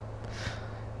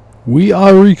We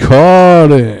are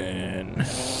recording.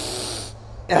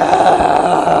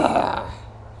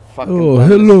 Oh,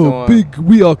 hello, big.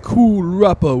 We are cool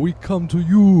rapper. We come to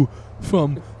you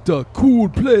from the cool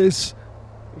place.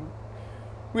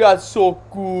 We are so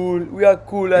cool. We are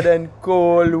cooler than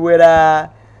cold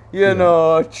weather. You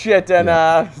know, Chet and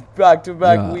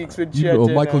back-to-back weeks with Chet. You know,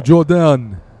 Michael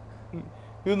Jordan.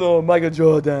 You know, Michael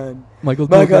Jordan. Michael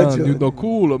Jordan. You know,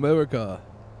 cool America.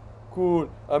 Cool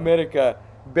America.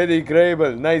 Betty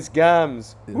Grable. Nice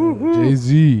gams.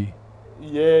 Jay-Z.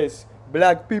 Yes.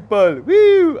 Black people.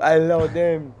 Woo! I love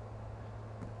them.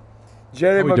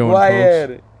 Jerry How we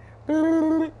Maguire.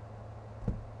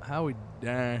 How we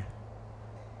doing?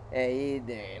 Hey,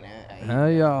 Dan. How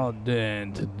y'all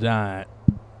doing tonight?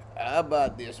 How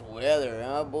about this weather,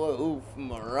 huh, boy? Oof,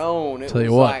 Marone. It Tell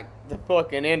you was what. like the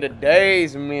fucking end of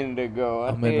days a minute ago.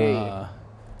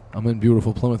 I'm in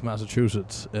beautiful Plymouth,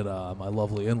 Massachusetts at my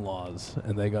lovely in-laws,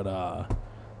 and they got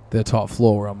their top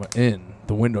floor where I'm in.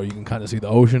 The window, you can kind of see the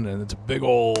ocean, and it's a big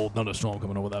old thunderstorm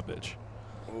coming over that bitch.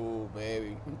 Ooh,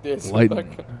 baby. This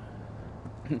Lightning.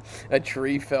 a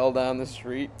tree fell down the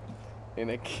street, and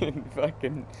a kid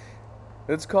fucking...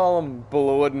 Let's call him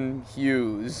Bloodin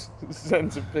Hughes.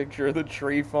 Sends a picture of the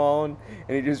tree falling,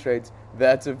 and he just writes,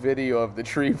 "That's a video of the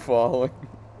tree falling."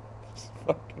 It's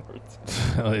fucking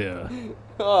ridiculous. Hell yeah.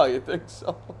 Oh, you think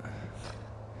so?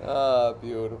 Ah,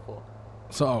 beautiful.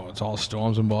 So, it's all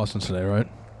storms in Boston today, right?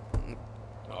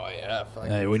 Oh, yeah.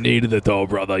 Hey, we needed it though,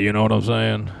 brother. You know what I'm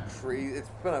saying? It's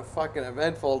been a fucking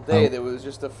eventful day. There was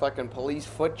just a fucking police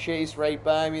foot chase right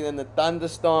by me. Then the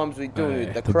thunderstorms we do. Hey,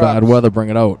 The the crops. bad weather, bring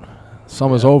it out.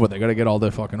 Summer's over. They got to get all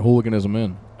their fucking hooliganism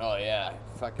in. Oh, yeah.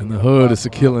 Fucking In the hood, it's the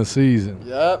killing season.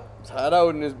 Yep. It's hot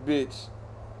out in this bitch.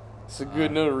 It's a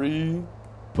good no read.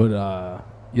 But,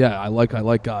 yeah, I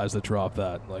like guys that drop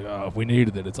that. Like, if we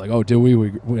needed it, it's like, oh, did we?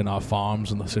 We in our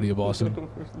farms in the city of Boston.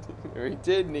 We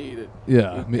did need it.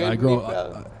 Yeah, I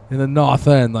grow in the north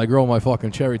end. I grow my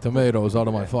fucking cherry tomatoes out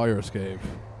of my fire escape.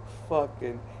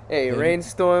 Fucking. Hey,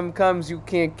 rainstorm comes, you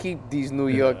can't keep these New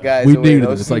York guys We away. needed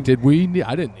it. It's like, did we?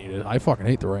 I didn't need it. I fucking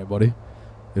hate the rain, buddy.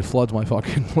 It floods my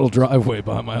fucking little driveway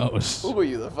by my house. Who are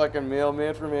you, the fucking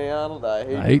mailman from A. Arnold? I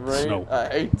hate the rain. snow. I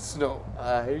hate snow.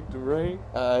 I hate the rain.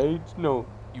 I hate snow.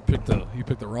 You picked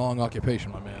the wrong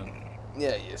occupation, my man.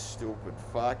 Yeah, you stupid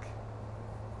fuck.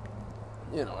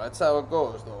 You know, that's how it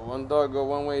goes, though. One dog go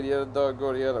one way, the other dog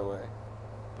go the other way.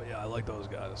 But yeah, I like those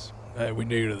guys. Hey, we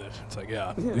needed it. It's like,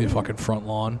 yeah, the fucking front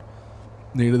lawn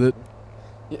needed it.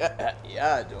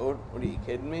 Yeah, dude. What are you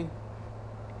kidding me?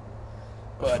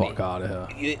 Buddy, Fuck out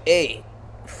of here. Hey,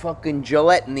 fucking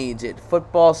Gillette needs it.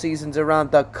 Football season's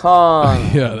around the corner.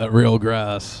 Yeah, that real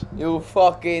grass. You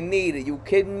fucking need it. You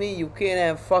kidding me? You can't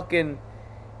have fucking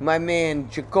my man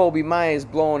Jacoby Myers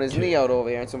blowing his knee out over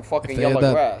here in some fucking yellow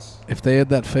grass. If they had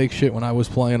that fake shit when I was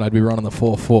playing, I'd be running the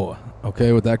 4-4.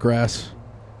 Okay, with that grass.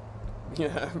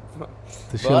 Yeah.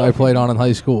 The shit I played on in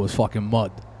high school was fucking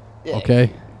mud. Yeah,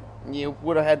 okay? You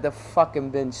would have had the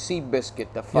fucking been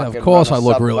Seabiscuit. The fucking. Yeah, of course I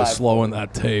look really slow in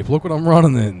that tape. Look what I'm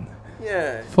running in.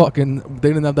 Yeah. Fucking, they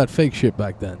didn't have that fake shit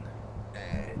back then.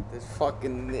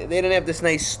 They didn't have this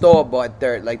nice store-bought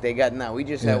dirt like they got now. We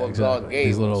just have what's called games.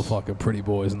 These little fucking pretty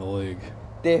boys in the league.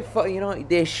 They're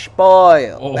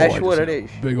spoiled. Oh, that's what it is.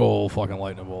 Big old fucking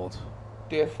lightning bolts.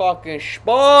 They're fucking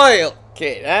spoiled,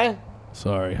 kid, huh?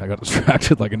 Sorry, I got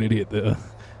distracted like an idiot there.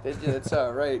 It's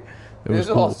all right. It was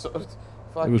cool.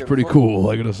 It was pretty cool,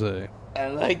 I gotta say. I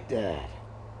like that.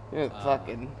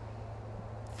 Fucking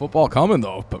football coming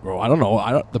though, but bro, I don't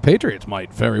know. The Patriots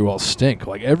might very well stink.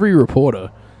 Like every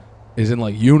reporter is in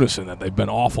like unison that they've been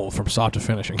awful from start to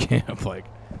finish in camp. Like,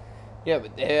 yeah,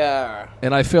 but they are.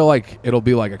 And I feel like it'll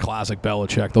be like a classic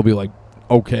Belichick. They'll be like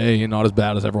okay and not as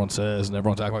bad as everyone says, and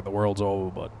everyone's acting like the world's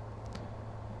over. But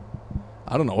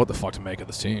I don't know what the fuck to make of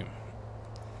this team.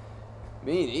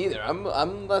 Me neither.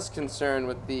 I'm less concerned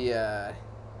with the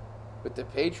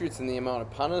Patriots and the amount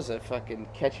of punters that fucking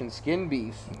catching skin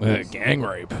beefs. Gang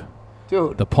rape.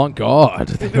 Dude. The punt god.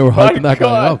 They were hyping that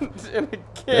guy up.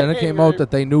 And it came out that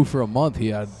they knew for a month he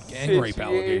had gang rape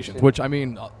allegations. Which, I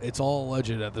mean, it's all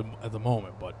alleged at the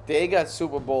moment. But they got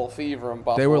Super Bowl fever in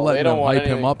Buffalo. They were letting them hype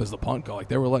him up as the punt god. Like,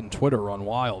 they were letting Twitter run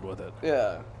wild with it.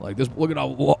 Yeah. Like, this. Look at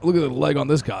the leg on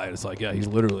this guy. It's like, yeah, he's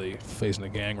literally facing a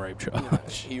gang rape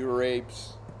charge. He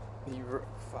rapes.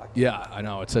 Fuck. Yeah, I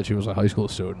know. It said she was a high school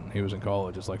student. He was in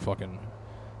college. It's like fucking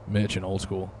Mitch in old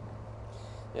school.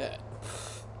 Yeah.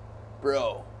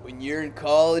 Bro, when you're in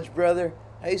college, brother,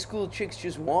 high school chicks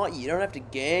just want you. You don't have to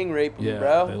gang rape them,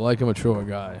 bro. They like a mature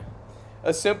guy.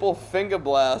 A simple finger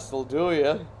blast will do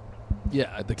you.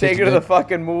 Yeah, take her to the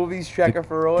fucking movies, check her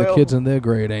for oil. The kids in their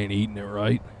grade ain't eating it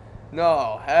right.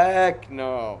 No, heck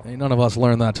no. Ain't none of us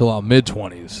learned that till our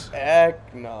mid-20s.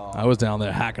 Heck no. I was down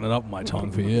there hacking it up in my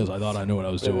tongue for years. I thought I knew what I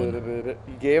was doing.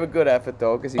 He gave a good effort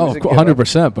though, because he Oh, was a giver.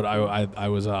 100%. But I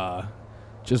was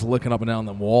just licking up and down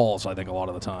them walls. I think a lot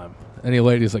of the time. Any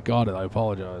ladies that got it, I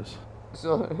apologize.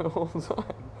 So, hold on.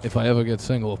 If I ever get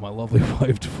single, if my lovely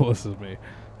wife divorces me,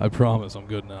 I promise I'm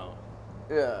good now.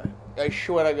 Yeah, I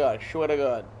swear to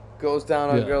God. Goes down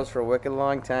on Yeah. girls for a wicked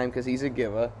long time because he's a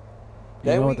giver. You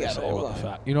Then know we what they got say hold about the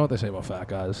on. fat? You know what they say about fat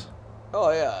guys?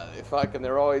 Oh yeah,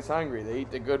 they're always hungry. They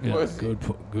eat the good Yeah, pussy.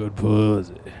 good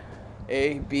pussy.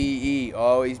 ABE,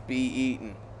 always be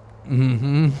eating.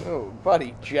 Mm-hmm. Oh,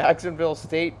 buddy, Jacksonville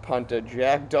State punter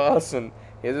Jack Dawson.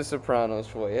 Here's a Sopranos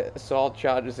for you. Assault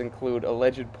charges include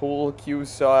alleged pool cue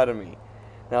sodomy.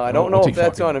 Now, I don't know what's if he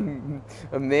that's fucking- on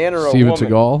a man or Steven a woman.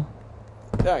 Seagal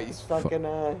Yeah, he's fucking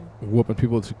whooping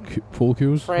people with pool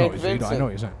cues. Frank I know Vincent. what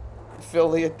you're saying. Phil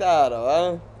Leotardo,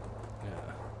 huh?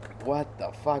 Yeah. What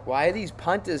the fuck? Why are these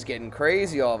punters getting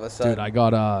crazy all of a sudden? Dude, I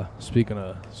got speaking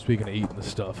of eating the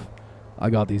stuff, I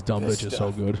got these dumb The bitches so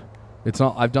stuff. good. It's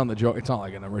not. I've done the joke. It's not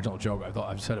like an original joke.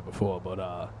 I've said it before, but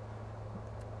I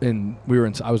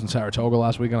was in Saratoga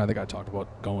last weekend. I think I talked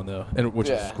about going there, which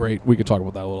is Yeah. great. We could talk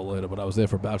about that a little later. But I was there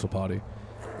for a bachelor party,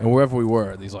 and wherever we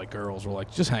were, these like girls were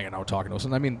like just hanging out, talking to us.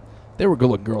 And I mean, they were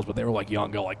good-looking girls, but they were like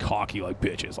younger, like cocky, like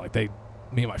bitches. Like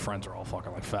me and my friends are all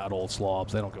fucking like fat old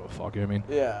slobs. They don't give a fuck. You know what I mean?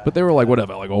 Yeah. But they were like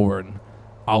whatever, like over in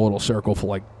our little circle for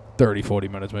like 30, 40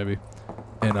 minutes maybe.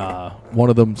 And one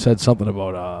of them said something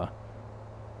about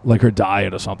like her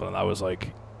diet or something. And I was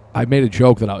like, I made a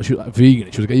joke that she was vegan.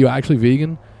 And she was like, are you actually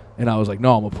vegan? And I was like,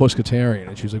 no, I'm a puskatarian.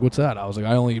 And she was like, what's that? I was like,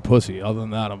 I only eat pussy. Other than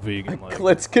that, I'm vegan. Like,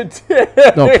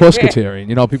 Klitzkatarian. no, puskatarian.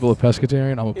 You know people are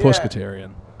pescatarian? I'm a Yeah.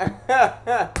 puskatarian.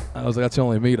 I was like, that's the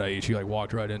only meat I eat. She like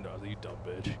walked right into it. I was like, you dumb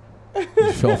bitch.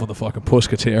 She fell for the fucking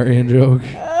puskatarian joke.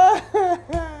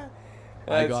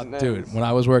 I got, nice. dude, when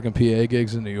I was working PA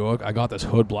gigs in New York, I got this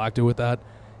hood black dude with that.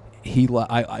 He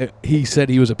said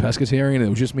he was a pescatarian, and it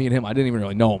was just me and him. I didn't even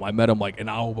really know him. I met him like an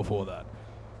hour before that.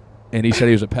 And he said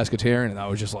he was a pescatarian, and I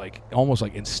was just like, almost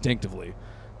like instinctively,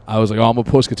 I was like, oh, I'm a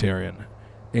puskatarian.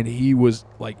 And he was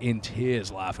like in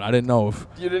tears laughing. I didn't know if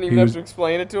You didn't he even have was- to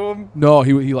explain it to him? No,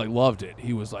 he like loved it.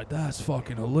 He was like, that's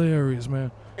fucking hilarious,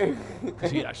 man.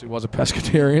 Because he actually was a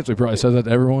pescatarian, so he probably says that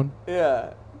to everyone.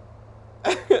 Yeah.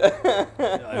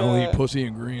 I only eat pussy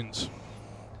and greens.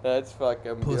 That's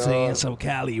fucking Pussy and some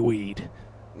Cali weed.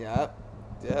 Yep.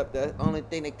 Yep, that's the only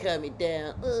thing that cut me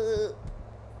down.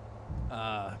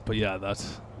 But yeah,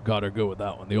 that's got her good with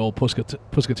that one. The old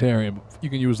puskatarian. You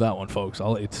can use that one, folks.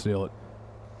 I'll let you steal it.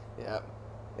 Yep.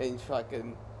 And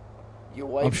fucking your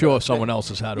wife. I'm sure better someone thank- else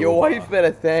has had it. Your with, wife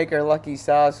better thank her lucky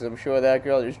stars. I'm sure that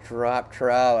girl just dropped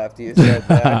trow after you said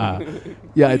that.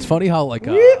 Yeah, it's funny how like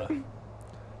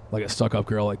a stuck-up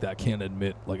girl like that can't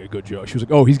admit like a good joke. She was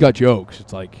like, "Oh, he's got jokes."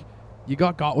 It's like, you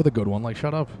got with a good one. Like,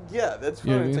 shut up. Yeah, that's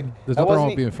You know funny. what I It's mean? like, There's I nothing wrong wasn't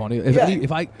with being funny.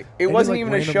 yeah, it wasn't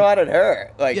even a shot at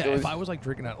her. Like, Yeah, it was, if I was like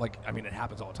drinking at like, I mean, it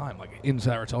happens all the time. Like in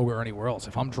Saratoga or anywhere else,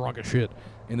 if I'm drunk as shit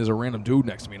and there's a random dude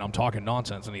next to me and I'm talking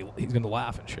nonsense and he's gonna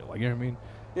laugh and shit. Like, you know what I mean?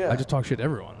 yeah, I just talk shit to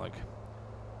everyone. Like,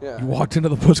 yeah. you walked into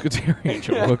the puskatarian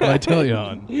show. What can I tell you,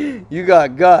 on You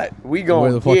got gut. We the way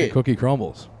going the fucking hit. cookie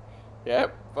crumbles?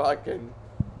 Yep, fucking.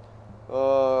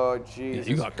 Oh Yeah, Jesus.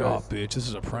 you got got, Christ. bitch. This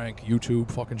is a prank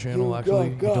YouTube fucking channel. You Actually,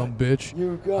 got you got. dumb bitch.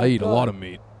 You got I eat a got. lot of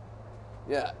meat.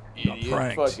 Yeah. Got Idiot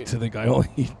pranked fucking to think I only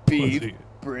eat beef, pussy.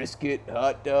 brisket,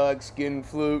 hot dog, skin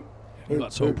flute. You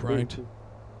got so pranked.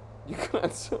 You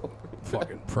got so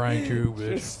Fucking pranked you,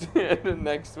 bitch. Just standing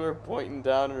next to her, pointing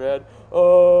down her head.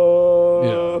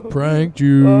 Oh. Yeah, pranked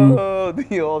you. Oh,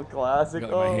 the old classic.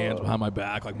 Got like, my hands Oh. behind my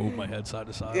back, like move my head side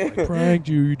to side. Like, pranked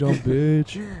you dumb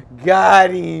bitch.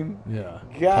 Got him. Yeah.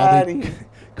 Got call me, him.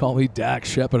 call me Dak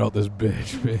Shepard out this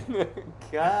bitch, man.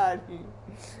 Got him.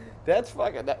 That's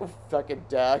fucking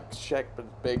Dak Shepard's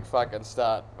big fucking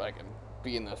start fucking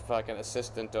being the fucking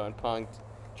assistant on Punk'd.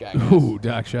 Jackass. Ooh,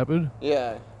 Dak Shepard.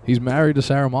 Yeah. He's married to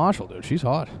Sarah Marshall, dude. She's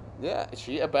hot. Yeah,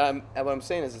 what I'm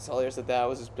saying is it's hilarious that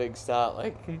was his big start.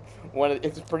 Like,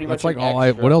 it's pretty That's much like an all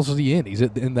extra. What else is he in? He's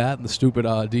in that and the stupid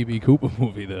DB Cooper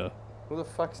movie there. Who the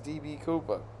fuck's DB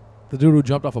Cooper? The dude who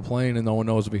jumped off a plane and no one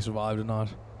knows if he survived or not.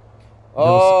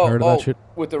 Oh, heard of that shit?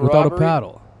 with the Without robbery? a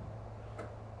paddle.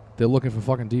 They're looking for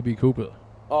fucking DB Cooper.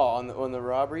 Oh, on the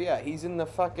robbery, yeah. He's in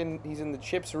the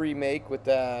Chips remake with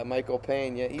Michael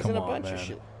Payne. Yeah, he's Come in a on, bunch man. of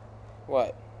shit.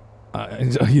 What?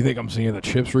 You think I'm seeing the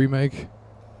Chips remake?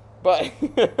 But You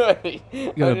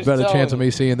got a better chance of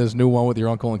me seeing this new one with your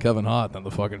uncle and Kevin Hart than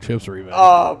the fucking Chips remake.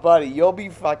 Oh, buddy, you'll be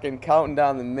fucking counting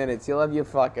down the minutes. You'll have your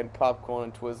fucking popcorn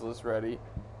and Twizzlers ready.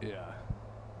 Yeah.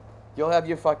 You'll have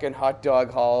your fucking hot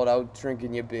dog hollowed out,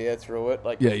 drinking your beer through it.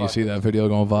 Like Yeah, you see that video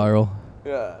going viral?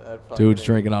 Yeah, that fucking Dude's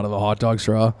drinking out of a hot dog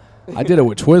straw. I did it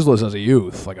with Twizzlers as a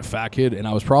youth, like a fat kid, and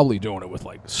I was probably doing it with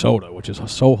like soda, which is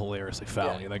so hilariously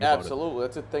foul when you think about it. Absolutely,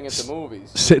 that's a thing at the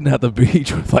movies. Sitting at the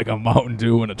beach with like a Mountain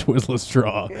Dew and a Twizzler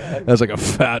straw as like a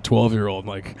fat 12-year-old.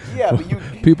 Like, yeah,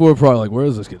 but people were probably like,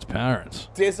 "Where's this kid's parents?"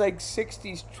 There's like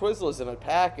 60 Twizzlers in a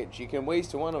package. You can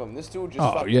waste one of them. This dude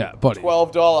just fucking buddy.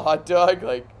 $12 hot dog,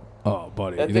 like. Oh,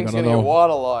 buddy, That you thing's think I gonna know? get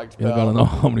waterlogged, You pal. gotta know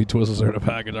how many Twizzlers are in a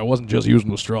package. I wasn't just using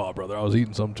the straw, brother. I was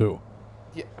eating some too.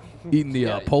 Yeah. Eating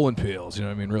the Poland peels, you know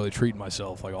what I mean? Really treating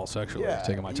myself like all sexually,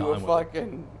 taking my time you with were it.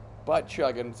 fucking butt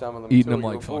chugging some of them. Eating too. them You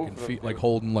like were fucking boofing feet, them, like too.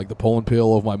 holding like the Poland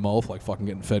peel over my mouth, like fucking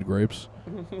getting fed grapes.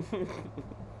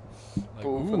 Like,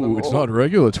 Boofing ooh, them it's all. not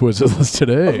regular Twizzlers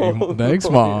today. Oh, Thanks,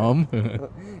 boy. Mom.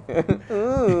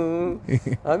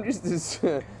 I'm just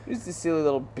a silly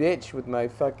little bitch with my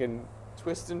fucking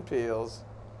twisting peels.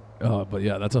 But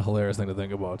yeah, that's a hilarious thing to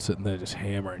think about. Sitting there just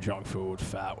hammering junk food,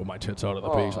 fat with my tits out of the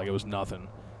beach like it was nothing.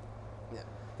 Yeah.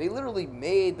 They literally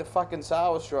made the fucking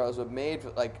sour straws were made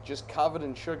like just covered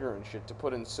in sugar and shit to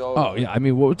put in soda. Oh yeah, I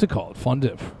mean, what was it called? Fun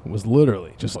Dip was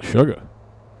literally just like sugar.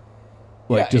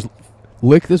 Like Yeah, just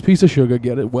lick this piece of sugar,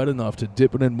 get it wet enough to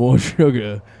dip it in more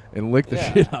sugar, and lick the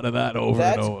shit out of that over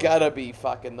and over. That's gotta be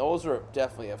fucking. Those are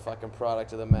definitely a fucking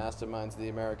product of the masterminds of the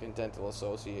American Dental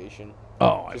Association.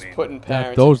 Oh, I Just mean, putting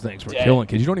parents those things were dead. killing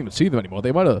kids. You don't even see them anymore.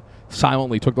 They might have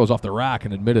silently took those off the rack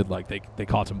and admitted like they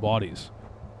caught some bodies.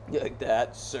 Yeah, like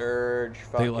that surge.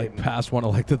 Fucking, They like passed one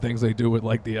of like the things they do with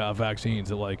like the vaccines.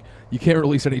 They're like, you can't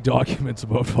release any documents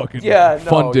about fucking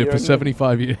Fun Dip for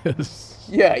 75 years.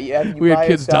 Yeah, yeah. We had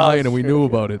kids dying and we knew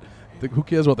about it. Who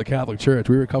cares about the Catholic Church?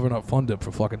 We were covering up Fun Dip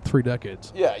for fucking 3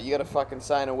 decades. Yeah, you gotta fucking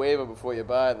sign a waiver before you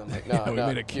buy them. Like, no, Yeah, we no,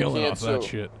 made a you killing can't off sue. that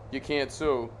shit. You can't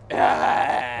sue.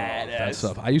 That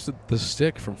stuff. I used to. The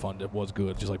stick from Fun Dip was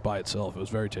good, just like by itself. It was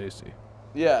very tasty.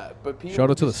 Yeah, but people. Shout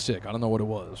out to the stick. I don't know what it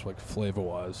was, like flavor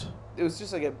wise. It was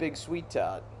just like a big sweet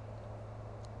tart.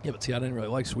 Yeah, but see, I didn't really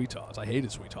like sweet tarts. I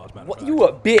hated sweet tarts, man. What, you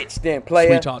a bitch, damn player.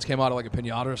 Sweet tarts came out of like a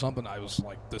pinata or something. I was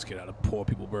like, this kid had a poor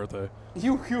people birthday.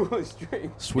 You a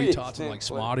straight Sweet bitch, tarts and damn like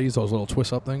player. Smarties, those little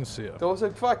twist up things. Yeah. Those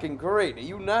are fucking great. Are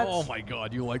you nuts? Oh my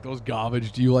god, you like those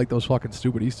garbage? Do you like those fucking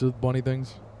stupid Easter bunny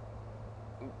things?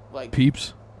 Like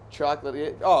Peeps?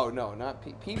 chocolate. Oh no, not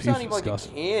Peeps. Peeps aren't even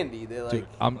disgusting. like a candy. They're like Dude,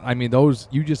 I mean, those,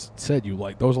 you just said you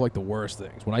like, those are like the worst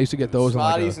things. When I used to get those in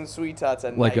like Smarties a, and sweet tarts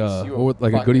are like nice. a, You what would-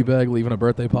 like a fucking- goodie bag leaving a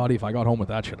birthday party, if I got home with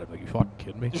that shit, I'd be like, you fucking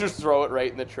kidding me? Just throw it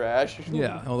right in the trash.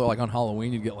 Yeah, although like on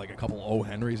Halloween you'd get like a couple O.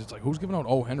 Henrys. It's like, who's giving out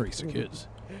O. Henrys to kids?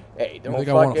 Hey, You don't think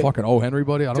I want a fucking O. Henry,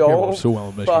 buddy? I don't care about don't Sue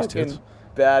Ellen Mishke's tits. fucking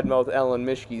badmouth Ellen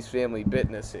Mishke's family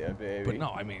business here, baby. But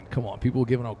no, I mean, come on, people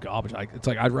giving out garbage. It's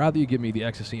like, I'd rather you give me the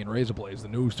ecstasy and razor blades the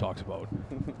news talks about.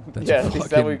 That's Yeah, at least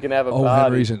then we can have a O. party.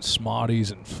 Henrys and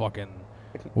Smarties and fucking,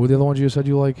 what were the other ones you said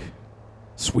you like?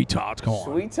 Sweet tarts, come on.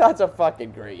 Sweet tarts are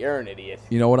fucking great. You're an idiot.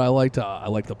 You know what I liked? I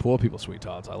liked the poor people sweet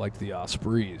tarts. I liked the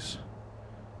Sprees.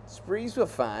 Sprees were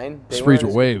fine. They Sprees weren't were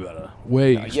as- way better.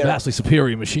 Way yeah. vastly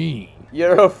superior machine.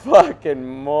 You're a fucking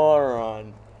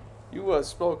moron. You are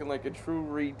spoken like a true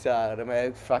retard. I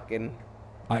mean, fucking.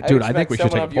 Dude, I think expect we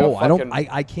should someone take a of your poll. fucking-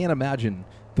 I can't imagine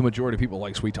the majority of people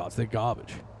like sweet tarts. They're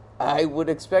garbage. I would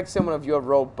expect someone of your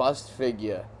robust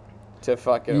figure to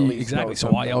fucking at least Exactly. know So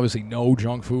I something. obviously know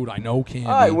junk food. I know candy.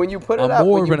 All right, when you put it I'm up,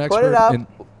 more when of you an put it expert up, in.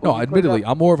 when No, you put it admittedly,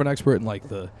 up- I'm more of an expert in like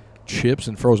the chips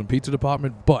and frozen pizza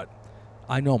department. But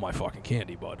I know my fucking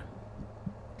candy, bud.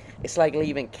 It's like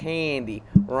leaving candy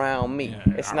around me.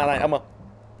 Yeah, It's not like I'm a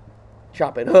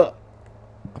chop it up.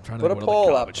 I'm trying to Put think a what poll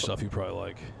other up. garbage stuff you probably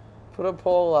like. Put a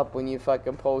poll up when you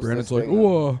fucking post Brandon's this like, thing.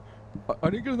 oh, I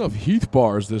didn't get enough Heath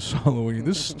bars this Halloween.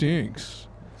 This stinks.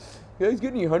 You guys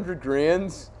get any 100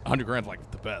 grands? 100 grand's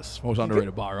like the best, most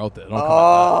underrated bar out there. Don't come at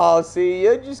Oh, see,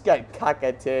 you just got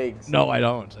cockatigs. that. No, I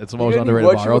don't. It's the You most got any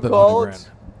underrated bar out there. 100 whatchamacallits? grand.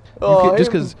 Oh,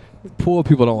 Just hey, because poor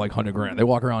people don't like 100 grand. They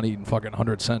walk around eating fucking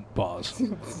 100-cent bars.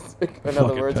 in other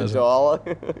fucking words, peasant. a dollar.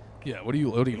 Yeah, what do you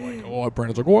like? Oh,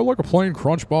 Brandon's like, oh, I like a plain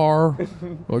Crunch bar.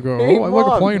 Like, Hey, oh, I like a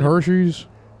Mom. plain Hershey's.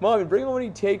 Mom, you bring home any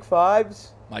Take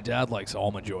Fives? My dad likes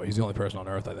Almond Joy. He's the only person on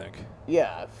earth, I think.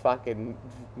 Yeah, fucking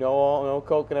no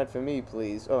coconut for me,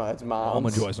 please. Oh, that's Mom's.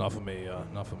 Almond Joy's not for me.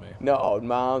 Not for me. No,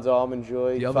 Mom's Almond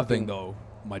Joy. The other fucking- thing, though,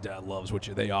 my dad loves, which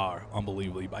they are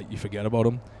unbelievably, but you forget about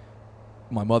them.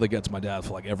 My mother gets my dad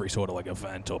for like every sort of like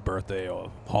event or birthday or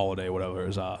holiday, whatever,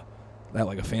 is They had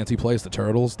like a fancy place, the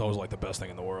Turtles. Those were like the best thing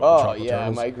in the world. the Oh chocolate yeah,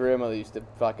 turtles. my grandmother used to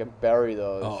fucking bury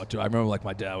those. Oh, dude, I remember like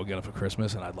my dad would get up for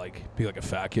Christmas, and I'd like be like a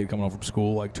fat kid coming home from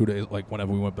school, like 2 days, like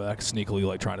whenever we went back, sneakily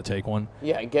like trying to take one,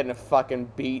 Yeah, and getting a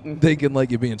fucking beaten. thinking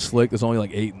like you're being slick. There's only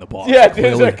like 8 in the box. Yeah,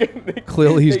 dude, clearly,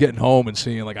 clearly he's they- getting home and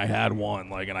seeing like I had one,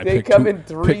 like, and I They picked come two, in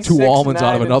 3, picked two 6, almonds out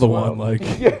 9, of and another 12. one, like.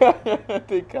 Yeah,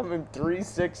 they come in 3,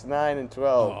 6, 9, and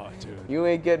 12. Oh, dude. You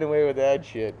ain't getting away with that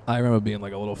shit. I remember being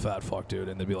like a little fat fuck, dude,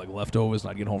 and there'd be like leftovers,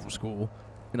 and I'd get home from school,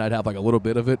 and I'd have like a little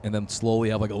bit of it, and then slowly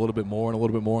have like a little bit more and a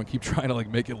little bit more, and keep trying to like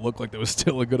make it look like there was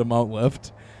still a good amount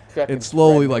left. Fucking And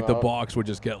slowly, spread like the them out. box would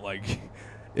just get like,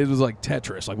 it was like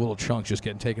Tetris, like little chunks just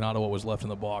getting taken out of what was left in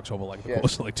the box over like the Yeah.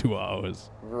 course of like 2 hours.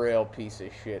 Real piece of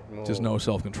shit move. Just no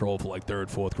self control for like 3rd,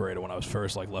 4th grader when I was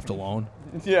first like left alone.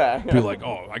 Yeah. Be like,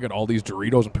 oh, I got all these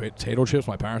Doritos and potato chips.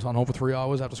 My parents aren't home for 3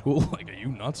 hours after school. Like, are you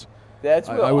nuts? That's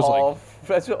I- what I was like- all.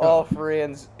 That's what all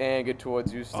friends' anger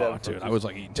towards you stem Oh, from. dude, I was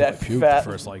like eating till I that puked fat-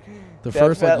 the first like the that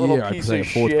first fat like little year. I'd piece say of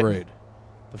 4th shit. grade.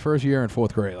 The first year in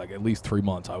 4th grade, like at least 3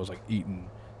 months, I was like eating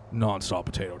nonstop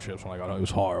potato chips when I got home. It was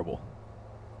horrible.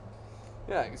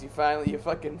 Yeah, because you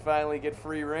fucking finally get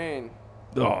free reign.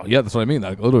 Oh yeah, that's what I mean.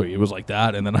 Like literally, it was like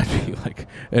that, and then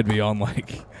I'd be on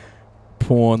like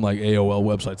porn like AOL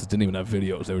websites that didn't even have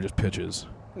videos; they were just pictures.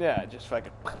 Yeah, just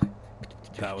fucking.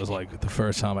 That was like the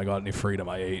first time I got any freedom.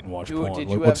 I ate and watched Dude, porn. did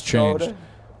you What's have soda? changed? Did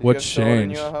you What's have soda in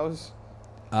changed? your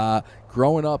house?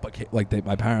 Growing up,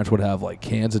 my parents would have like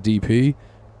cans of DP,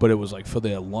 but it was like for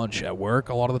their lunch at work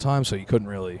a lot of the time, so you couldn't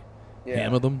really Yeah.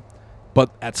 hammer them. But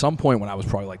at some point when I was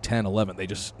probably like 10, 11, they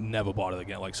just never bought it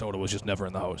again. Like soda was just never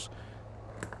in the house.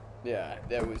 Yeah,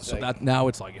 that was So like. that now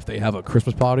it's like if they have a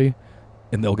Christmas party,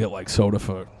 and they'll get like soda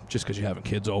for just because you're having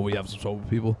kids over, you have some sober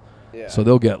people. Yeah. So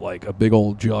they'll get like a big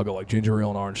old jug of like ginger ale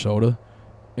and orange soda,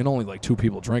 and only like 2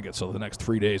 people drink it. So the next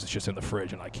 3 days it's just in the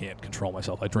fridge, and I can't control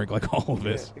myself. I drink like all of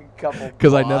this a couple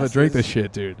because I never drink this glasses.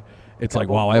 shit, dude. It's like,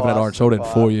 Couple wow, I haven't had orange soda in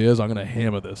glasses 4 of years. I'm gonna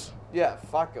hammer this. Yeah,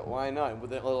 fuck it. Why not?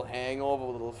 With that little hangover,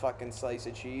 with a little fucking slice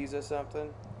of cheese or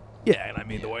something. Yeah, and I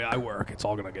mean the way I work, it's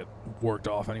all gonna get worked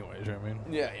off anyways. You know what I mean?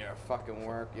 Yeah, you're a fucking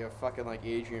work. You're fucking like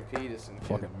Adrian Peterson. Kid.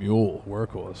 Fucking mule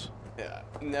workhorse. Yeah,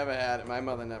 never had it. My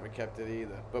mother never kept it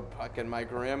either. But fucking my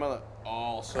grandmother,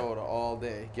 all soda all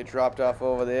day. Get dropped off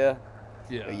over there.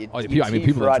 Yeah. Your- Oh, yeah, your I mean teeth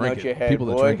people that rotting drink out your it. head, People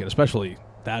that boy. drink it, especially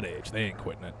that age, they ain't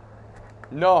quitting it.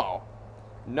 No,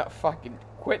 not fucking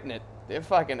quitting it. They're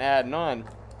fucking adding on.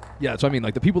 Yeah, so I mean,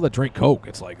 like the people that drink Coke,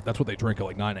 it's like that's what they drink at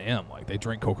like 9 a.m. Like they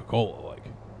drink Coca-Cola. Like,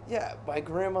 Yeah, my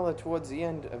grandmother towards the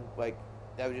end, like,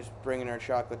 I was just bringing her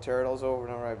chocolate turtles over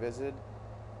whenever I visited.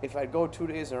 If I'd go 2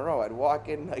 days in a row, I'd walk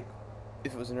in, like,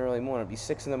 if it was an early morning, it'd be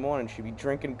 6 in the morning, she'd be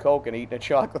drinking Coke and eating a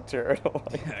chocolate turtle.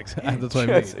 Like, yeah, exactly. That's what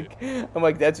I mean. just like- I'm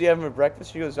like, that's you having for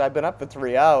breakfast? She goes, I've been up for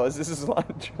 3 hours. This is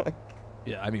lunch. Like,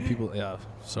 Yeah, I mean, people. Yeah,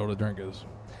 soda drinkers.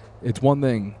 It's one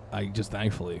thing. I just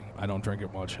thankfully I don't drink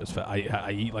it much.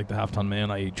 I eat like the half-ton man.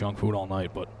 I eat junk food all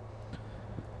night, but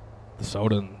the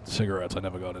soda and cigarettes I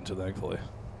never got into. Thankfully.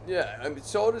 yeah, I mean,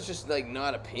 soda's just, like,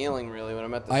 not appealing, really, when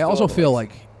I'm at the I store. also but, feel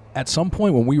like at some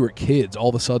point when we were kids, all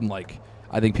of a sudden, like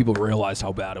I think people realized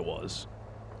how bad it was.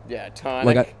 yeah,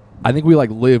 tonic. Like I think we like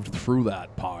lived through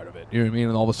that part of it. You know what I mean?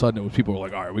 And all of a sudden, it was people were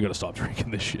like, "All right, we got to stop drinking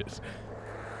this shit."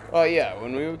 oh, yeah,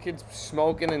 when we were kids,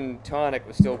 smoking and tonic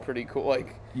was still pretty cool.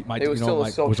 Like, My, they were you know, still a Mike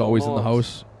was social always in the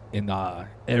norms. house, and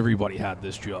everybody had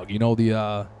this jug. You know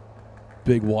the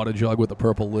big water jug with the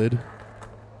purple lid.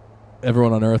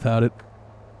 Everyone on Earth had it.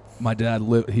 My dad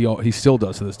he still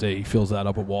does to this day. He fills that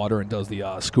up with water and does the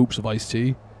scoops of iced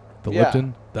tea, the Yeah.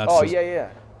 Lipton. That's Oh, just- yeah.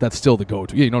 That's still the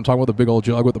go-to. Yeah, you know what I'm talking about? The big old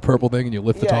jug with the purple thing, and you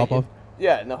lift the Yeah, top you- off.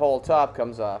 Yeah, and the whole top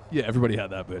comes off. Yeah, everybody had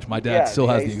that bitch. My dad Yeah, still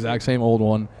the has the iced exact tea. same old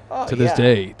one. Oh, To this yeah.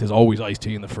 day, there's always iced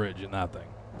tea in the fridge in that thing.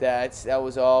 That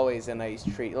was always a nice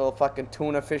treat. Little fucking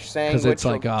tuna fish sandwich. Because it's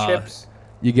like little chips.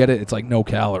 you get it. It's like no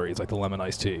calories, like the lemon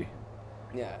iced tea.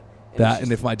 Yeah. That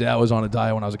and if my dad was on a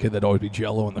diet when I was a kid, there'd always be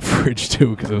Jello in the fridge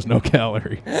too, because there was no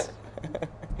calories.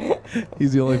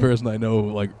 He's the only person I know.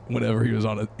 Like whenever he was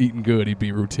on eating good, he'd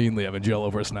be routinely having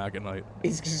Jello for a snack at night.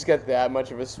 He's just got that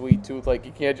much of a sweet tooth. Like,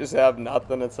 you can't just have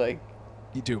nothing. It's like,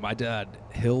 You do. My dad,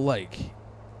 he'll like,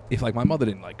 if like my mother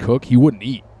didn't like cook, he wouldn't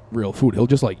eat real food. He'll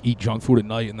just like eat junk food at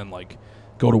night and then like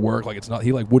go to work. Like it's not.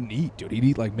 He like wouldn't eat, dude. He'd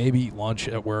eat like maybe eat lunch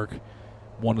at work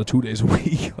 1 to 2 days a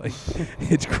week. Like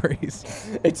it's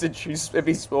crazy. it's a cheese. If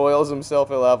he spoils himself,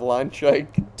 he'll have lunch.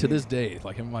 Like, To this day,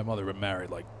 like him and my mother have been married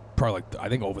like probably like I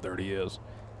think over 30 years.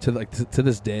 To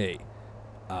this day,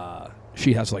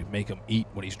 she has to like make him eat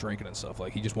when he's drinking and stuff.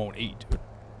 Like he just won't eat,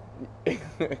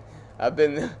 dude. I've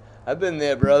been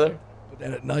there, brother. But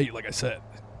then at night, like I said,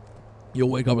 You'll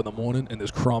wake up in the morning and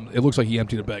there's crumbs. It looks like he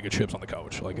emptied a bag of chips on the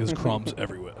couch. Like, there's crumbs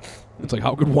everywhere. It's like,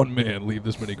 how could one man leave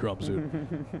this many crumbs,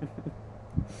 dude?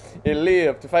 He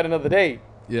lived to fight another day.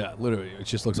 Yeah, literally. It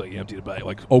just looks like he emptied a bag.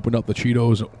 Like, opened up the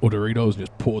Cheetos or Doritos and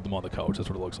just poured them on the couch. That's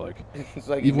what it looks like. It's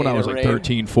like Even when I was like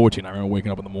 13, 14, I remember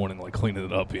waking up in the morning, like, cleaning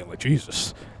it up, being like,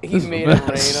 Jesus. He made it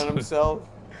rain on himself.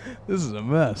 This is a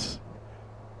mess.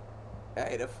 I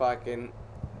had a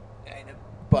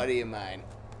buddy of mine.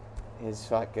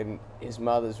 His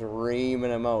mother's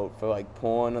reaming him out for like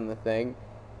porn on the thing.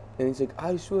 And he's like,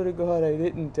 I swear to God, I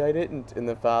didn't. And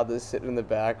the father's sitting in the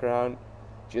background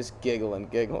just giggling.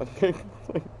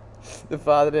 The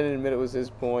father didn't admit it was his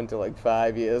porn until like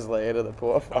 5 years later, the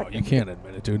poor fucker. Oh, you can't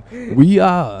admit it, dude.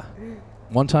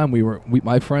 One time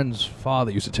my friend's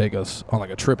father used to take us on like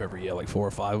a trip every year, like 4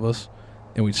 or 5 of us.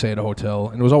 And we'd stay at a hotel.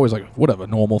 And it was always like, whatever,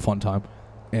 normal, fun time.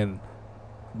 And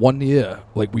one year,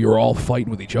 like, we were all fighting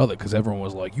with each other because everyone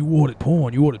was like, you ordered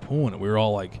porn. And we were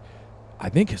all like, I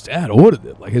think his dad ordered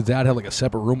it. Like, his dad had like a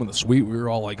separate room in the suite. We were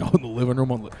all like out in the living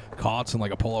room on the cots and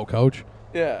like a polo couch.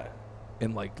 Yeah.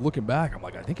 And like looking back, I'm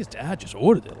like, I think his dad just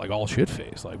ordered it, like all shit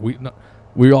faced. Like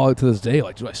we all to this day,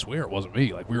 like, dude, I swear it wasn't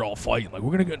me. Like, we were all fighting, like,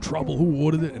 we're gonna get in trouble. Who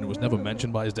ordered it? And it was never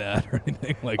mentioned by his dad or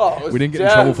anything. Like, we didn't get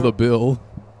in trouble for the bill.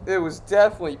 It was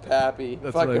definitely Pappy.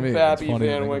 That's what I mean. Pappy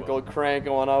Van Winkle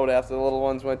cranking one out after the little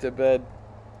ones went to bed.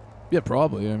 Yeah,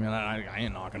 probably. I mean, I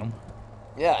ain't knocking them.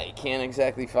 Yeah, you can't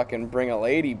exactly fucking bring a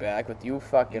lady back with you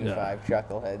fucking 5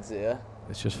 chuckleheads there.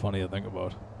 It's just funny to think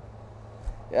about.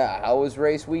 Yeah, how was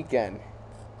race weekend?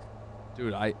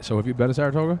 Dude, so have you been to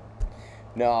Saratoga?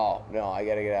 No, I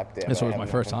gotta get up there. This was my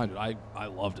first time, dude. I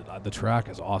loved it. The track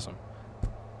is awesome.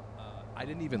 I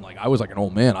didn't even, like, I was like an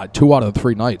old man. 2 out of the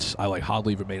 3 nights, I, like,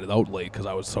 hardly even made it out late because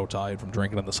I was so tired from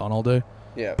drinking in the sun all day.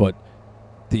 Yeah. But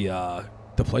the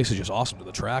place is just awesome.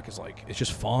 The track is, like, it's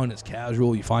just fun. It's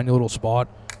casual. You find your little spot,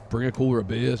 bring a cooler of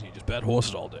beers, and you just bet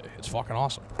horses all day. It's fucking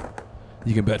awesome.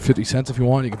 You can bet 50 cents if you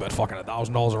want. You can bet fucking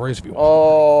 $1,000 a race if you want.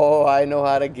 Oh, I know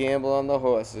how to gamble on the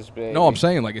horses, baby. No, I'm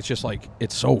saying, like, it's just, like,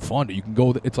 it's so fun. You can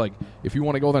go, it's like, if you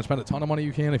want to go there and spend a ton of money,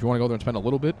 you can. If you want to go there and spend a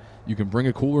little bit, you can bring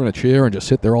a cooler and a chair and just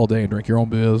sit there all day and drink your own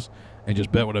beers and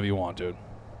just bet whatever you want, dude.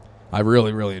 I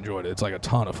really, really enjoyed it. It's, like, a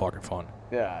ton of fucking fun.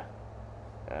 Yeah.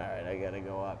 All right, I got to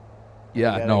go up.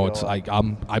 Yeah, no, it's, like,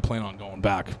 I plan on going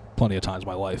back plenty of times in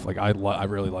my life. Like, I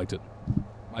really liked it.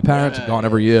 My parents have gone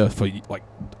every year for, like,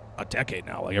 a decade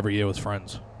now, like every year with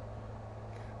friends.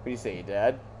 What do you say, your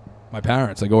dad? My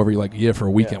parents, they go every like year for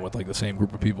a weekend with like the same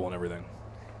group of people and everything.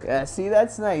 Yeah, see,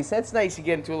 that's nice. That's nice to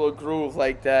get into a little groove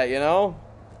like that, you know?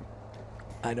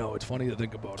 I know, it's funny to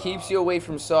think about. Keeps you away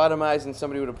from sodomizing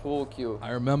somebody with a pool cue. I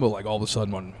remember like all of a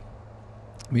sudden when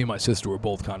me and my sister were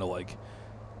both kind of like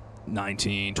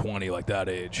 19, 20, like that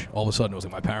age. All of a sudden, it was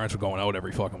like my parents were going out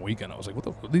every fucking weekend. I was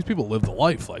like, these people live the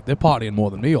life. Like, they're partying more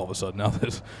than me all of a sudden. Now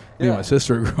there's me and my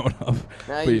sister are growing up.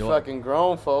 Now you fucking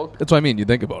grown, folk. That's what I mean. You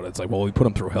think about it. It's like, well, we put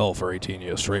them through hell for 18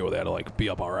 years straight where they had to, like, be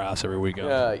up our ass every weekend.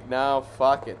 Yeah, now,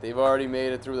 fuck it. They've already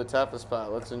made it through the toughest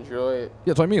part. Let's enjoy it.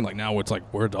 Yeah, that's what I mean. Like, now it's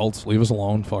like, we're adults. Leave us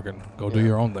alone. Fucking go do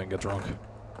your own thing. Get drunk.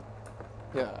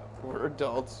 Yeah, we're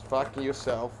adults. Fuck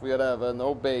yourself. Whatever.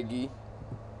 No biggie.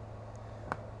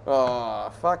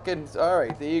 Oh, fucking...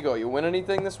 Alright, there you go. You win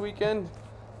anything this weekend?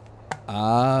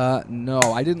 No.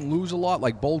 I didn't lose a lot.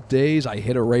 Like, both days, I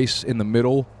hit a race in the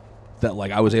middle that,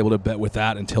 like, I was able to bet with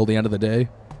that until the end of the day.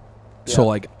 Yeah. So,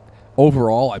 like,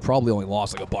 overall, I probably only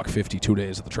lost, like, $1.50 2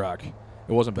 days at the track.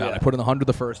 It wasn't bad. Yeah. I put in 100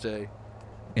 the first day,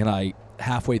 and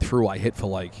halfway through, I hit for,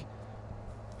 like,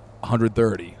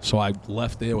 130. So I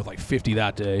left there with, like, 50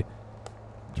 that day.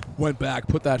 Went back,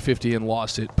 put that 50 in,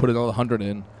 lost it, put another 100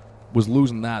 in. Was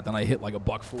losing that, then I hit like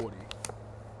 $1.40,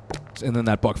 and then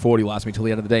that $1.40 lasted me till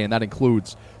the end of the day, and that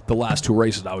includes the last 2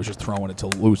 races. I was just throwing it to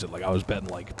lose it. Like, I was betting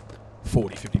like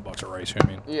 $40-50 a race. You know what I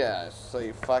mean? Yeah. So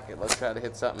you fuck it. Let's try to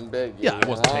hit something big. Yeah, I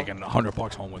wasn't taking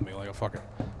 $100 home with me like a fucking.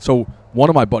 So one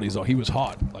of my buddies though, he was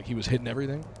hot. Like, he was hitting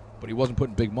everything, but he wasn't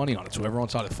putting big money on it. So everyone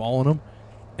started following him,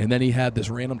 and then he had this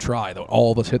random try that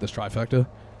all of us hit this trifecta,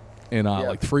 and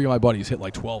like 3 of my buddies hit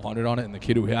like 1,200 on it, and the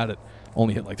kid who had it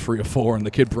only hit like 3 or 4, and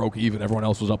the kid broke even. Everyone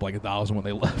else was up like 1,000 when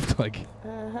they left. Like,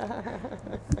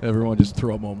 everyone just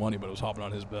threw up more money, but it was hopping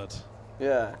on his bets.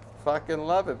 Yeah, fucking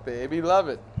love it, baby, love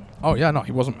it. Oh yeah, no,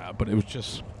 he wasn't mad, but it was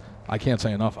just, I can't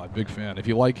say enough. I'm a big fan. If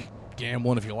you like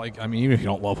gambling, if you like, I mean, even if you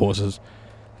don't love horses,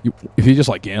 if you just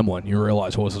like gambling, you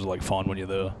realize horses are like fun when you're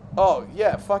there. Oh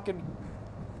yeah, fucking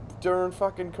during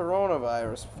fucking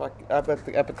coronavirus, up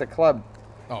at the club.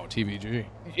 Oh, TVG.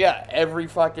 Yeah, every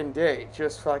fucking day.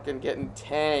 Just fucking getting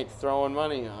tanked, throwing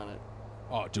money on it.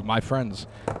 Oh, dude, my friends,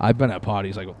 I've been at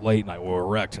parties like late night where we're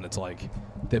wrecked, and it's like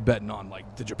they're betting on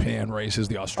like the Japan races,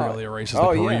 the Australia races, the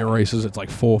Korea races. It's like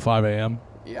 4 or 5 a.m.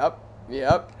 Yep. Oh,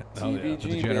 yeah, TVG, the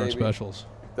degenerate baby. specials.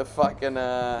 The fucking,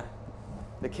 the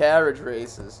carriage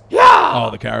races. Oh,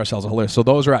 the carousels are hilarious. So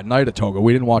those are at night at Toga.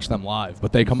 We didn't watch them live,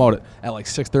 but they come out at like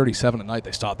 6:37 at night.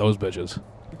 They start those bitches.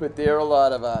 But there are a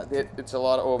lot of, it's a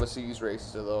lot of overseas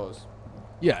races of those.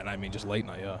 Yeah, and I mean just late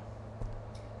night, yeah.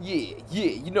 Yeah,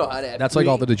 you know how that. That's like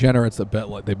all the degenerates that bet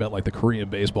like the Korean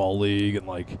baseball league and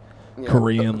like Yeah.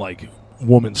 Korean like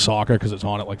women's soccer because it's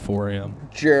on at like 4 a.m.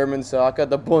 German soccer,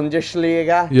 the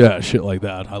Bundesliga. Yeah, shit like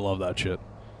that. I love that shit.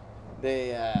 They,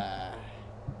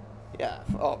 yeah.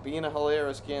 Oh, being a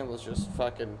hilarious gambler is just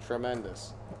fucking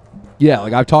tremendous. Yeah,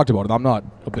 like I've talked about it. I'm not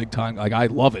a big time. Like I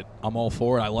love it. I'm all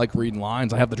for it. I like reading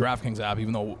lines. I have the DraftKings app,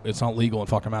 even though it's not legal in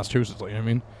fucking Massachusetts. Like, you know what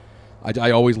I mean?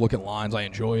 I always look at lines. I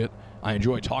enjoy it. I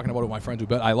enjoy talking about it with my friends who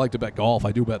bet. I like to bet golf.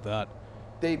 I do bet that.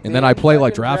 And then I play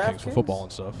like DraftKings for football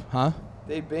and stuff. Huh?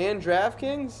 They banned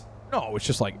DraftKings? No, it's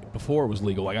just like before it was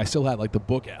legal. Like I still had like the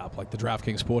book app, like the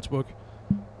DraftKings Sportsbook.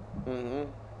 Mm-hmm.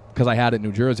 Because I had it in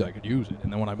New Jersey, I could use it.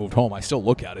 And then when I moved home, I still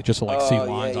look at it just to like see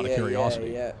lines out of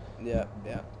curiosity. Yeah.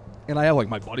 And I have like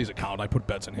my buddy's account. I put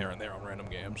bets in here and there on random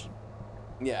games.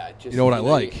 Yeah, just You know what I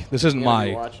like? This isn't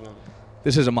my watching them.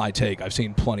 This isn't my take. I've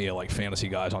seen plenty of like fantasy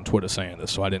guys on Twitter saying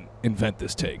this, so I didn't invent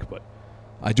this take, but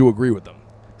I do agree with them.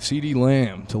 CeeDee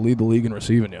Lamb to lead the league in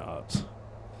receiving yards.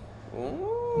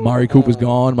 Mari Cooper's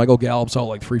gone. Michael Gallup's out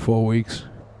like 3-4 weeks.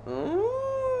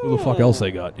 Who the fuck else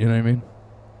they got? You know what I mean?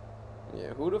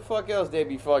 Yeah, who the fuck else they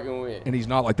be fucking with? And he's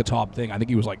not like the top thing. I think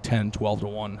he was like 10, 12 to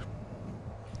 1.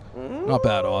 Not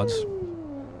bad odds.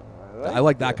 I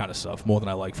like that kind of stuff more than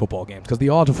I like football games because the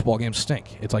odds of football games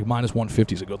stink. It's like minus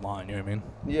 150 is a good line. You know what I mean?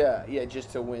 Yeah,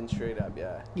 just to win straight up.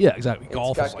 Yeah. Yeah, exactly.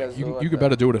 Golf is like you could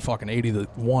better do it at fucking 80 to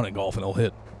 1 in golf and they'll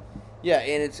hit. Yeah,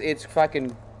 and it's fucking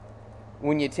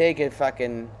when you take a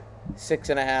fucking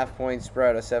 6.5 point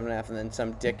spread or 7.5, and then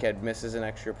some dickhead misses an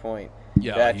extra point.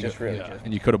 Yeah, that just really.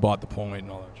 And you could have bought the point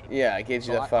and all that shit. Yeah, it gives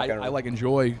you that fucking. I like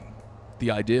enjoy the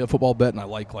idea of football betting. I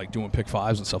like doing pick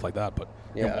fives and stuff like that. But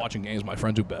watching games, my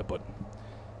friends who bet, but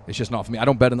it's just not for me. I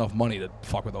don't bet enough money to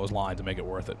fuck with those lines to make it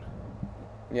worth it.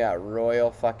 Yeah,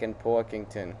 Royal fucking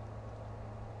Porkington.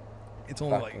 It's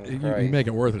only like you make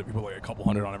it worth it if you put like a couple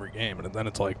hundred on every game, and then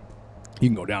it's like you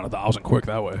can go down 1,000 quick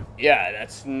that way. Yeah,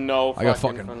 that's no. I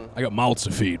got mouths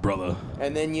to feed, brother.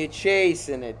 And then you're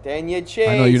chasing it. I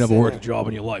know you never worked a job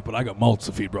in your life, but I got mouths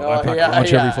to feed, brother. I pack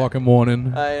lunch every fucking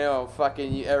morning. I know,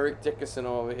 fucking Eric Dickerson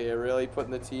over here, really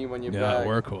putting the team on your back. Yeah,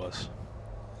 workhorse.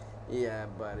 Yeah,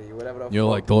 buddy. Whatever. You're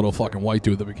like the little fucking white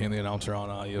dude that became the announcer on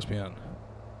ESPN.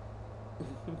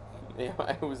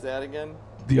 Yeah, who's that again?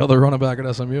 The other running back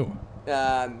at SMU.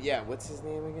 Yeah. What's his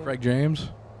name again? Craig James.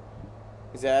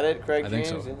 Is that it, Craig James?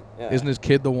 I think so. Yeah. Isn't his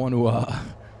kid the one who,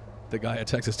 the guy at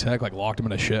Texas Tech, like locked him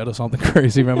in a shed or something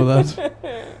crazy? Remember that?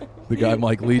 The guy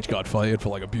Mike Leach got fired for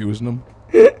like abusing him.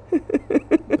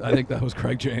 I think that was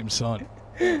Craig James' son.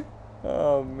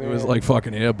 Oh man. It was like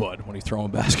fucking Air Bud when he's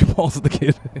throwing basketballs at the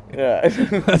kid. Yeah.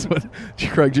 That's what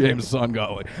Craig James' son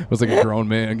got. Like, it was like a grown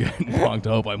man getting punked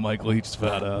out by Mike Leach's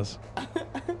fat ass.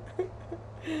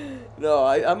 No,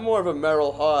 I'm more of a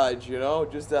Merrill Hodge, you know,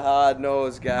 just a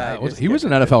hard-nosed guy. He was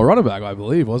an NFL running back, I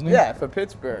believe, wasn't he? Yeah, for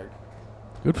Pittsburgh.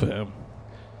 Good for him.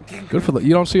 Good for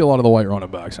you don't see a lot of the white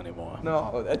running backs anymore.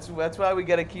 No, that's why we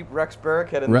got to keep Rex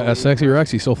Burkhead in the Sexy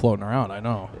Rex, he's still floating around, I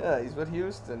know. Yeah, he's with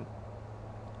Houston.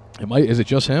 Is it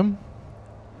just him?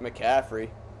 McCaffrey,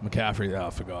 yeah, I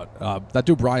forgot. That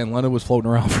dude Brian Leonard was floating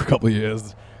around for a couple of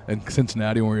years in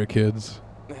Cincinnati when we were kids.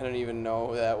 I don't even know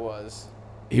who that was.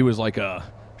 He was like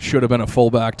should have been a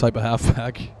fullback type of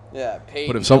halfback. Yeah,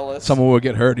 Peyton But if Hillis. someone would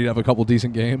get hurt, he'd have a couple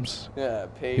decent games. Yeah,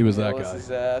 Peyton He was that Hillis'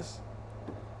 guy. ass.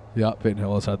 Yeah, Peyton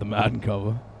Hillis had the Madden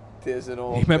cover. There's an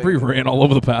old. You remember he ran all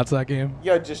over the Pats that game?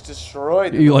 Yeah, just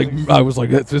destroyed. I was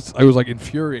like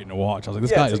infuriating to watch. I was like,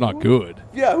 this guy is not good.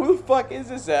 Yeah, who the fuck is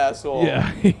this asshole?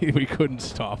 Yeah, we couldn't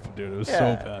stop him, dude. It was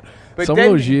so bad. But Some of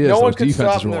those years, those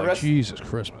defenses were like, like, Jesus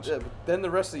Christmas. Yeah, but then the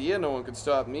rest of the year, no one could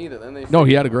stop me either. Then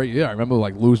he had a great year. I remember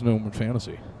like losing to him in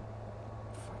fantasy.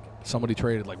 Somebody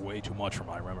traded like way too much for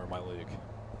I remember in my league.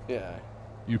 Yeah.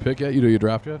 You pick yet? You do your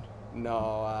draft yet?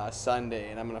 No, Sunday,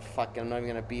 and I'm not even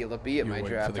gonna be able to be at my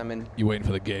draft. You waiting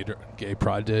for the gay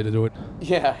pride day to do it?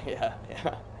 Yeah.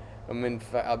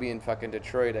 I'll be in fucking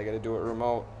Detroit. I gotta do it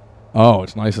remote. Oh,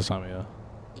 it's nice this time of year.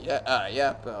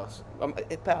 Yeah, pal.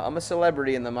 I'm a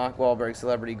celebrity in the Mark Wahlberg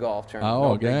Celebrity Golf Tournament.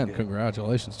 Oh, again,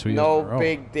 congratulations, 2 years in a row. No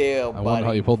big deal, buddy. I wonder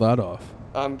how you pulled that off.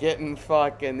 I'm getting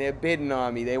fucking. They're bidding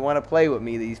on me. They want to play with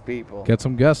me. These people. Get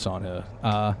some guests on here.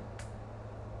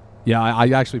 Yeah, I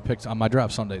actually picked my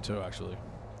draft Sunday too. Actually,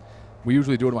 we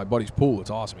usually do it at my buddy's pool. It's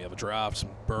awesome. You have a draft, some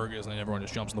burgers, and then everyone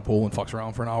just jumps in the pool and fucks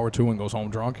around for an hour or two and goes home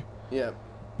drunk. Yeah.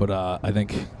 But I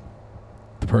think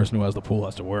the person who has the pool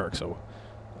has to work, so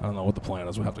I don't know what the plan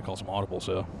is. We'll have to call some audibles.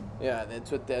 So. Yeah,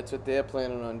 that's what they're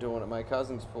planning on doing at my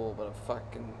cousin's pool, but I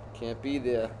fucking can't be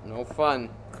there. No fun.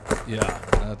 Yeah,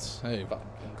 that's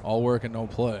all work and no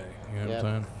play. You know what I'm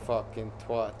saying? Fucking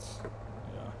twats.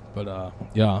 Yeah, but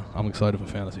yeah, I'm excited for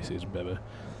fantasy season, baby.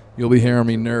 You'll be hearing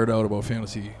me nerd out about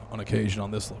fantasy on occasion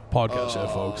on this podcast here,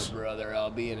 folks. Brother,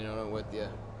 I'll be in it with you.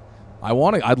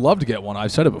 I'd love to get one.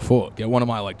 I've said it before. Get one of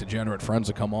my like degenerate friends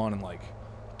to come on and like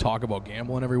talk about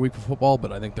gambling every week for football,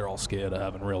 but I think they're all scared of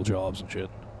having real jobs and shit.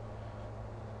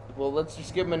 Well, let's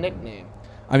just give them a nickname.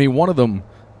 I mean, one of them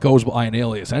goes by an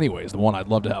alias anyways, the one I'd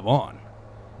love to have on.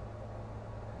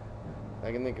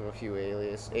 I can think of a few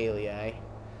alii.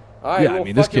 All right, Yeah, well, I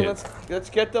mean, this kid. Let's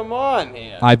get them on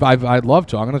here. I'd love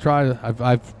to. I'm gonna try.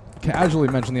 I've casually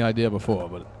mentioned the idea before,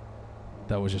 but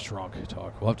that was just drunk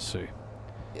talk. We'll have to see.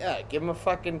 Yeah, give them a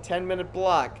fucking 10-minute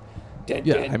block.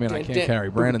 Yeah, I mean, I can't carry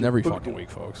Brandon every fucking week,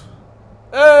 folks.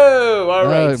 Oh, all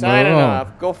right, signing bro.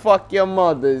 off. Go fuck your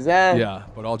mothers, huh? Yeah,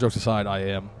 but all jokes aside, I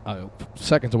am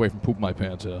seconds away from pooping my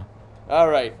pants here. All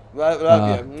right, love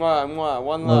you. Mwah, mwah.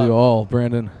 One Love you love. all,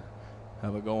 Brandon.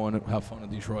 Have fun in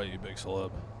Detroit, you big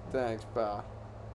celeb. Thanks, pal.